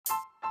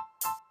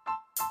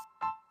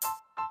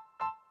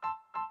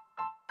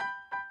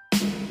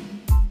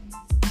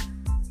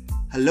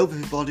Hello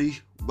everybody,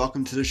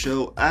 welcome to the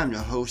show. I'm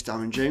your host,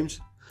 Darren James.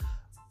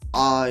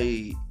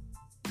 I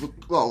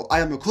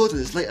am recording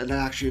this later than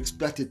I actually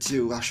expected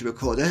to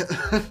record it.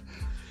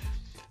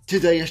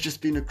 Today has just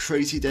been a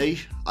crazy day.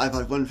 I've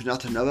had one thing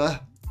after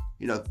another,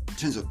 in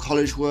terms of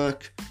college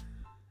work,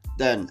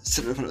 then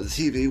sitting in front of the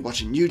TV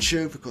watching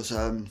YouTube because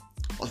I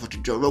was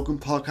watching Joe Rogan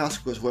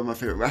podcast because one of my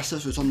favourite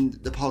wrestlers was on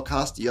the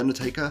podcast, The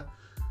Undertaker.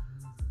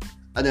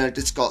 And then I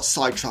just got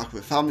sidetracked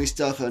with family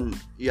stuff, and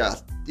yeah,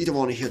 you don't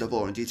want to hear the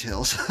boring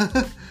details.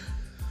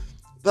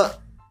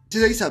 But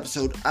today's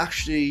episode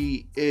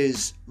actually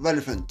is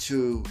relevant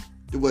to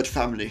the word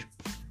family,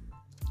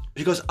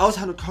 because I was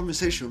having a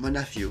conversation with my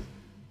nephew,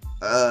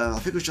 I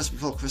think it was just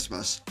before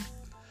Christmas,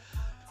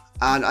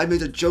 and I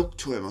made a joke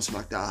to him or something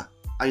like that,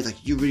 and he's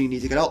like, you really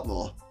need to get out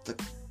more.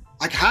 Like,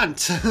 I can't.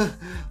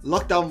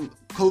 Lockdown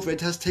COVID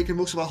has taken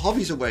most of my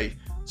hobbies away,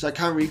 so I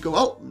can't really go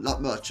out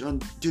that much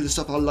and do the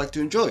stuff I like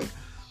to enjoy.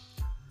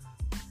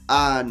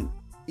 And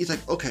he's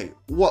like, okay,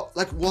 what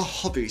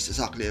hobbies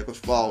exactly? I go,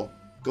 well,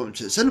 going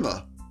to the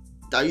cinema.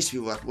 That used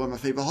to be one of my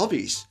favourite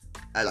hobbies.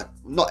 And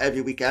not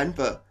every weekend,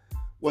 but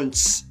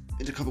once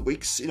in a couple of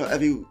weeks,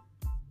 every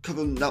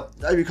couple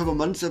of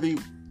months, every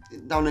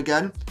now and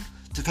again,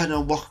 depending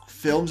on what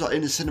films are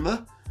in the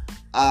cinema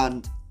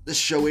and the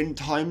showing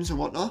times and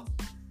whatnot.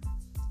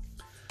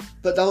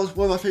 But that was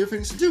one of my favourite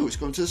things to do, was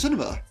going to the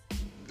cinema.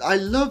 I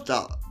love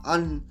that,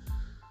 and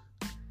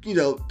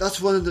that's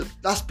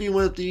been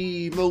one of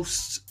the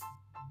most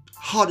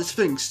hardest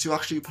things to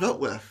actually put up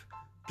with,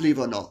 believe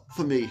it or not,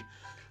 for me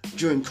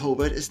during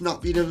COVID. It's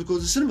not being able to go to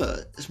the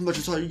cinema as much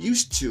as I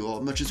used to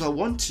or much as I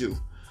want to.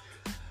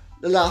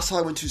 The last time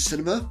I went to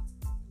cinema,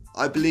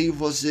 I believe,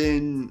 was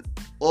in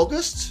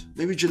August,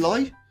 maybe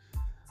July.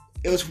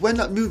 It was when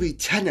that movie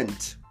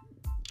Tenet,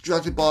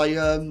 directed by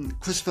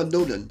Christopher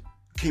Nolan,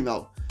 came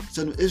out.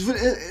 So it was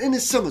in the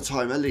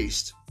summertime at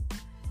least.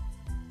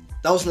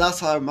 That was the last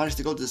time I managed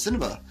to go to the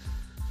cinema.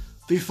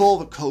 Before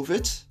the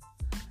COVID,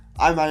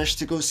 I managed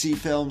to go see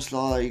films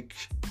like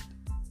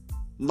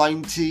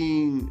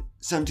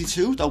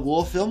 1972, that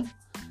war film.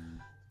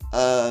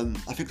 I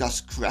think that's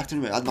correct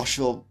anyway. I'm not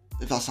sure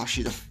if that's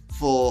actually the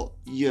full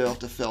year of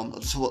the film, or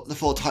the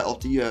full title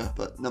of the year,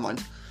 but never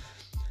mind.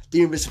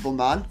 The Invisible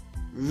Man,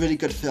 really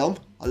good film.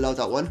 I love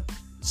that one.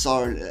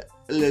 Starring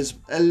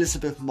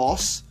Elizabeth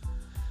Moss.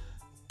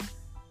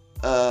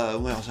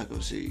 Where else I go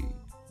see?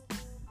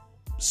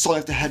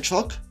 Sonic the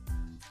Hedgehog.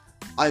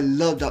 I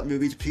love that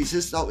movie to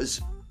pieces. That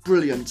was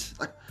brilliant.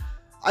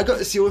 I got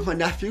to see it with my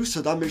nephew,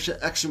 so that makes it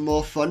extra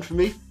more fun for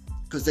me,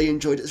 because they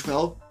enjoyed it as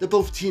well. They're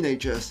both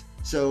teenagers,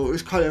 so it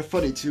was kind of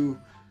funny to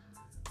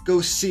go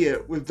see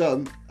it with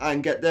them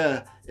and get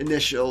their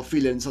initial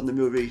feelings on the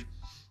movie.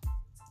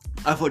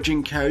 I thought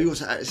Jim Carrey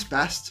was at his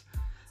best.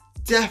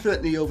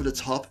 Definitely over the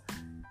top.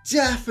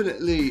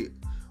 Definitely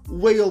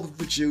way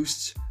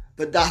overproduced,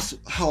 but that's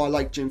how I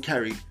like Jim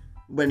Carrey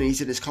when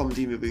he's in his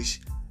comedy movies.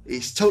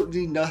 He's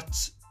totally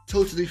nuts,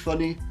 totally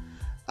funny,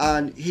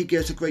 and he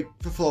gives a great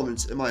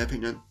performance, in my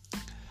opinion.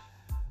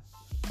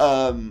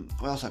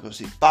 What else I got to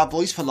see? Bad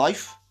Boys for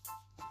Life,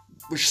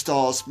 which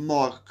stars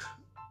Will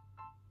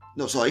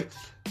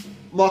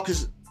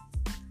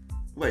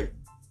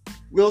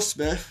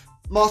Smith,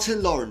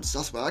 Martin Lawrence,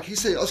 that's what I keep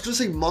saying. I was going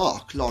to say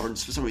Mark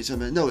Lawrence for some reason,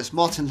 but no, it's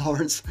Martin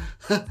Lawrence,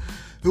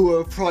 who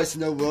were prized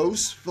no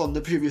rose from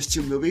the previous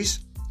two movies.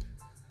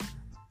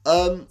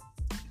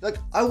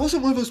 I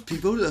wasn't one of those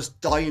people that's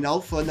dying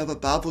out for another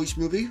Bad Boys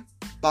movie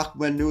back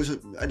when it was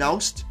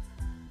announced.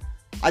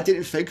 I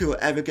didn't think it would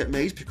ever get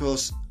made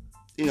because,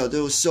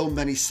 there was so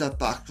many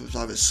setbacks with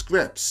either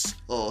scripts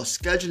or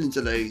scheduling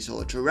delays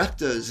or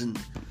directors and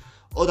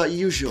all that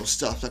usual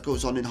stuff that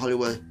goes on in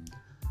Hollywood.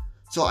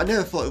 So I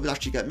never thought it would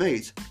actually get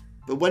made.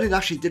 But when it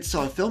actually did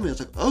start filming, I was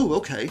like, oh,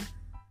 okay,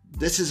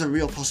 this is a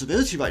real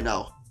possibility right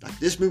now.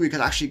 This movie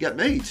can actually get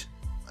made.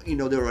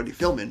 They're already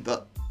filming,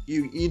 but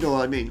you know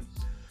what I mean.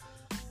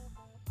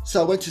 So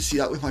I went to see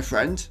that with my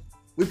friend.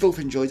 We both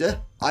enjoyed it.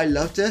 I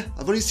loved it.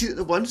 I've only seen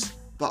it once,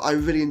 but I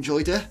really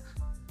enjoyed it.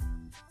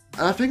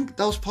 And I think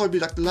that was probably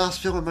the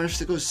last film I managed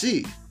to go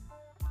see.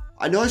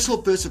 I know I saw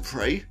Birds of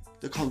Prey,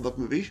 the comic book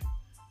movie.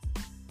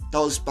 That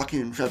was back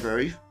in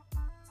February.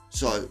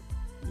 So,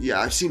 yeah,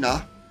 I've seen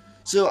that.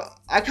 So,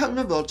 I can't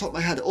remember on the top of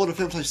my head all the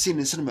films I've seen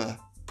in cinema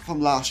from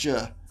last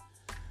year.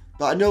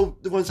 But I know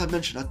the ones I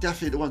mentioned are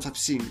definitely the ones I've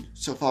seen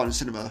so far in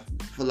cinema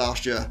for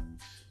last year.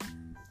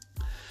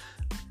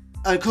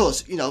 And of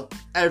course,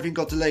 everything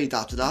got delayed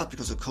after that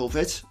because of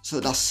COVID,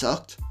 so that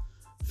sucked.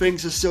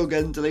 Things are still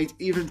getting delayed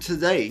even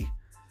today.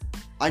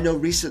 I know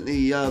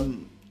recently,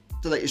 the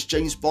latest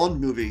James Bond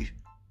movie,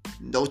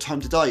 No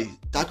Time to Die,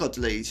 that got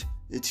delayed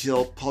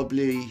until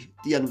probably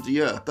the end of the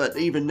year. But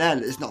even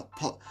then, it's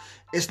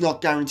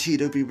not guaranteed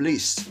it'll be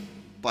released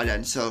by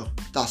then, so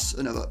that's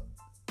another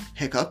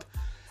hiccup.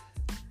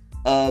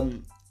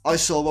 I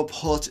saw a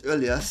report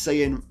earlier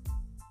saying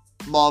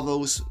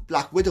Marvel's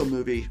Black Widow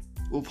movie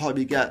will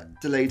probably get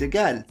delayed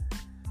again,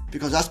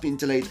 because that's been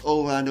delayed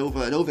over and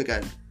over and over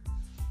again.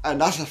 And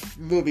that's a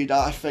movie that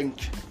I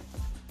think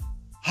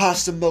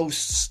has the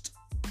most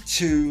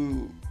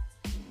to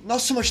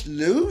not so much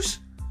lose,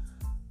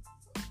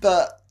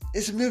 but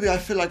it's a movie I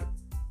feel like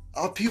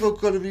are people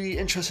going to be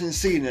interested in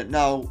seeing it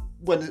now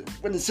when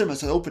the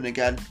cinemas are open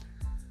again?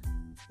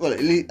 Well,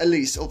 at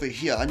least over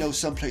here. I know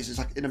some places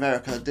like in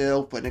America they're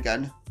open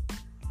again.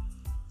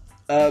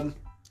 Are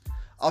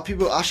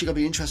people actually going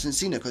to be interested in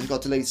seeing it because it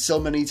got delayed so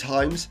many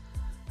times,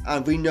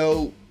 and we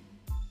know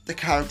the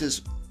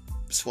characters,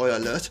 spoiler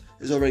alert,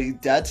 is already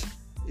dead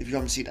if you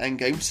haven't seen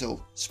Endgame,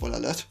 so spoiler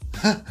alert.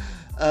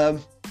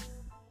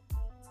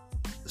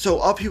 So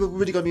are people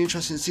really going to be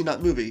interested in seeing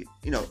that movie,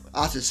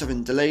 after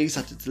 7 delays,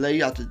 after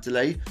delay, after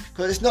delay?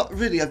 Because it's not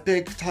really a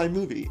big time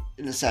movie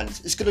in a sense.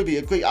 It's going to be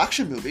a great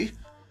action movie,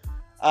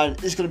 and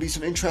there's going to be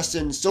some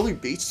interesting story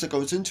beats that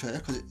goes into it,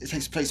 because it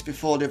takes place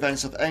before the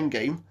events of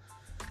Endgame.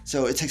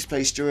 So it takes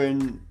place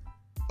during,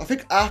 I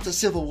think, after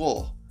Civil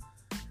War.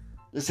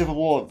 The Civil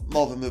War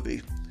Marvel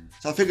movie.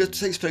 So I think it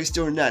takes place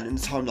during then in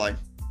the timeline.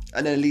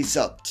 And then it leads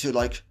up to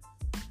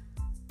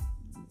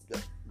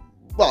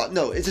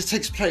it just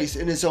takes place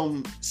in its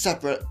own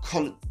separate,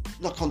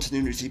 not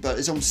continuity, but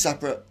its own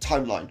separate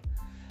timeline.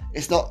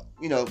 It's not,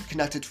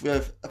 connected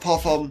with,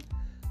 apart from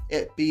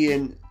it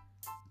being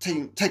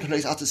taking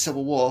place after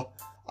Civil War,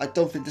 I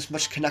don't think there's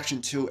much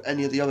connection to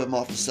any of the other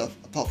Marvel stuff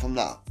apart from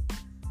that.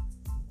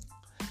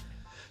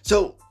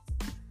 So,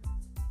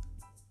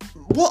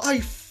 what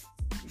I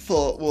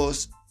thought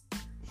was,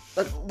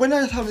 when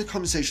I was having a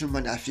conversation with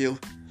my nephew,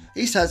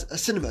 he says a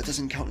cinema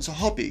doesn't count as a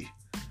hobby.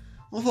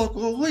 I thought,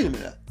 well, wait a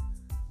minute.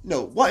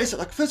 No, what is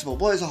it? First of all,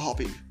 what is a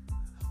hobby?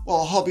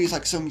 Well, a hobby is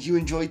something you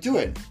enjoy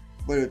doing,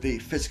 whether it be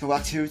physical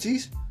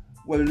activities,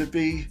 whether it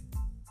be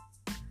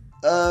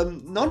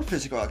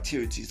non-physical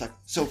activities.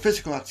 So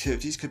physical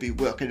activities could be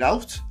working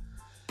out,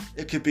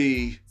 it could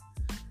be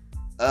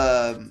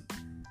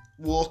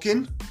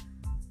walking,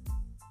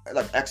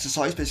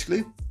 exercise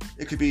basically.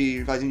 It could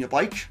be riding your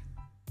bike,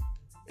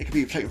 it could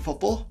be playing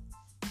football,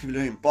 it could be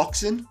doing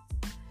boxing,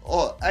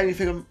 or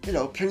anything,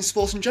 playing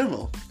sports in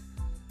general.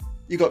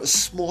 You got the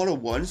smaller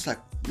ones, like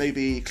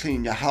maybe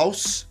cleaning your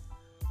house,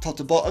 top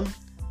to bottom,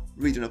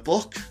 reading a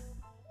book,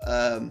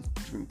 doing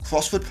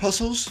crossword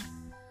puzzles,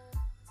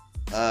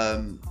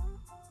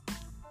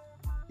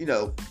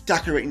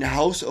 decorating the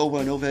house over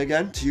and over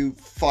again till you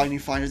finally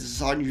find a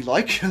design you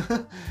like.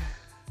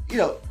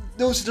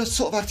 Those are the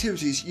sort of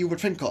activities you would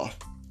think of.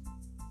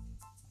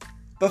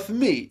 But for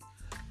me,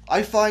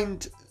 I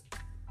find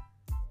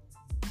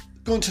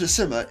going to the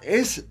cinema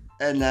is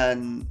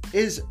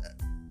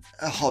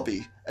a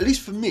hobby. At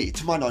least for me,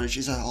 to my knowledge,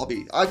 is a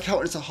hobby. I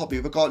count it as a hobby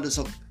regardless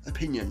of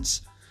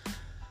opinions.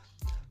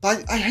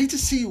 But I hate to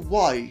see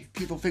why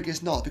people think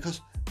it's not,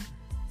 because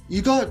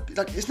you got,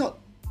 it's not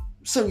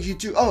something you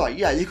do. Alright,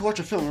 yeah, you can watch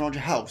a film around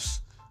your house,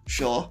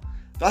 sure,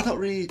 but that not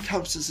really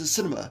counts as a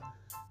cinema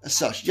as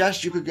such.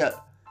 Yes, you could get,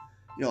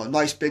 a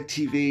nice big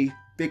TV,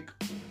 big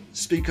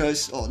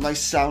speakers, or nice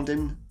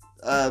sounding,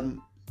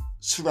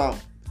 surround,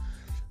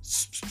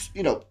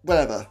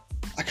 whatever.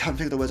 I can't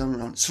think of the word I'm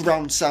around.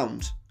 Surround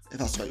sound, if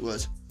that's the right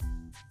word.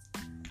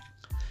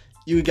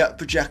 You would get a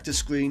projector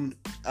screen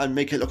and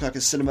make it look like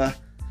a cinema.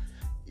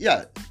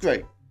 Yeah,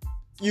 great.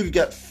 You could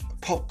get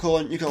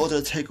popcorn, you can order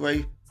a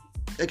takeaway.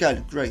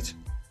 Again, great.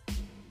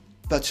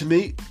 But to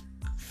me,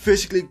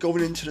 physically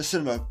going into the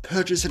cinema,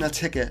 purchasing a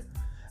ticket,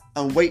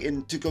 and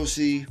waiting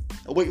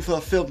for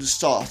a film to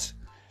start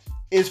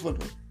is one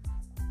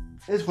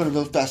of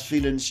those best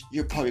feelings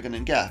you're probably going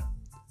to get.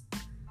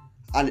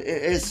 And it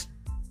is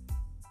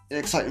an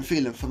exciting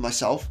feeling for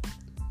myself.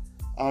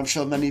 And I'm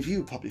sure many of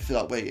you probably feel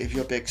that way if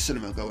you're big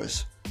cinema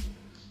goers.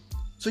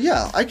 So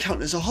yeah, I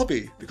count it as a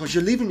hobby, because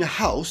you're leaving your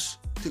house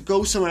to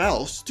go somewhere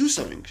else, do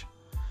something.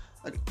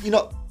 You're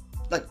not,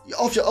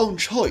 of your own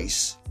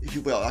choice, if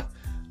you will.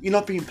 You're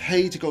not being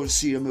paid to go to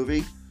see a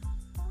movie.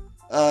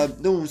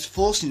 No one's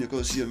forcing you to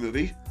go see a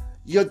movie.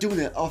 You're doing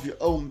it of your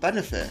own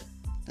benefit.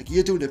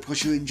 You're doing it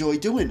because you enjoy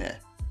doing it.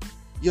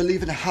 You're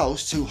leaving the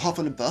house to hop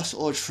on a bus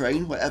or a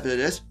train, whatever it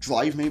is,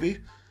 drive maybe,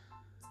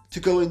 to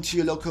go into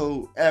your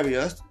local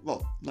area.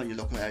 Well, not your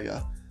local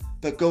area,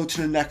 but go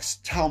to the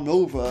next town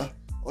over,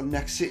 or the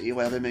next city,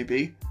 whatever it may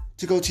be,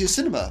 to go to your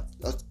cinema,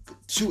 or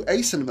to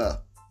a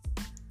cinema,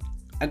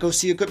 and go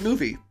see a good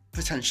movie,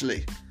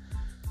 potentially.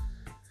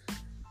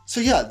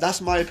 So yeah,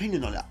 that's my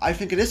opinion on it. I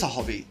think it is a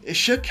hobby. It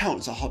should count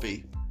as a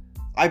hobby.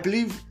 I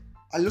believe,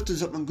 I looked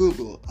this up on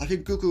Google. I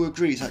think Google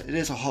agrees that it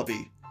is a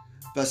hobby.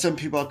 But some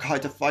people are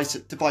quite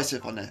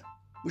divisive on it,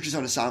 which is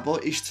understandable,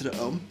 each to their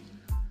own.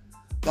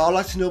 But I'd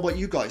like to know what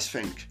you guys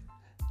think.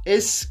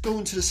 Is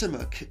going to the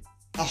cinema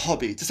a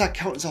hobby? Does that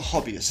count as a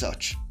hobby as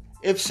such?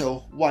 If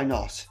so, why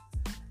not?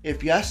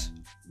 If yes,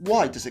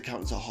 why does it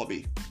count as a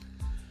hobby?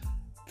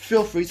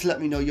 Feel free to let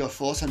me know your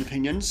thoughts and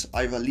opinions.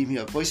 Either leave me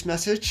a voice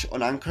message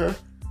on Anchor.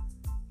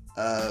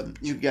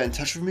 You can get in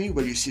touch with me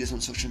when you see this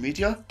on social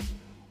media.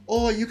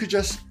 Or you could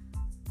just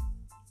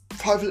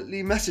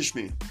privately message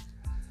me.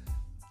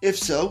 If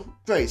so,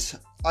 great.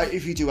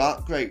 If you do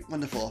that, great,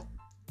 wonderful.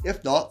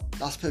 If not,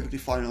 that's perfectly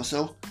fine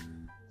also.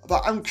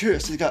 But I'm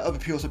curious to get other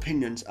people's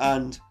opinions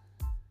and,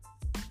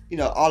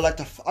 I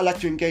like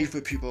to engage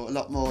with people a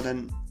lot more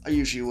than I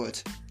usually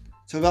would.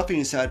 So with that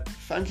being said,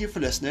 thank you for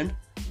listening.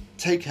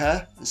 Take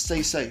care and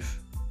stay safe.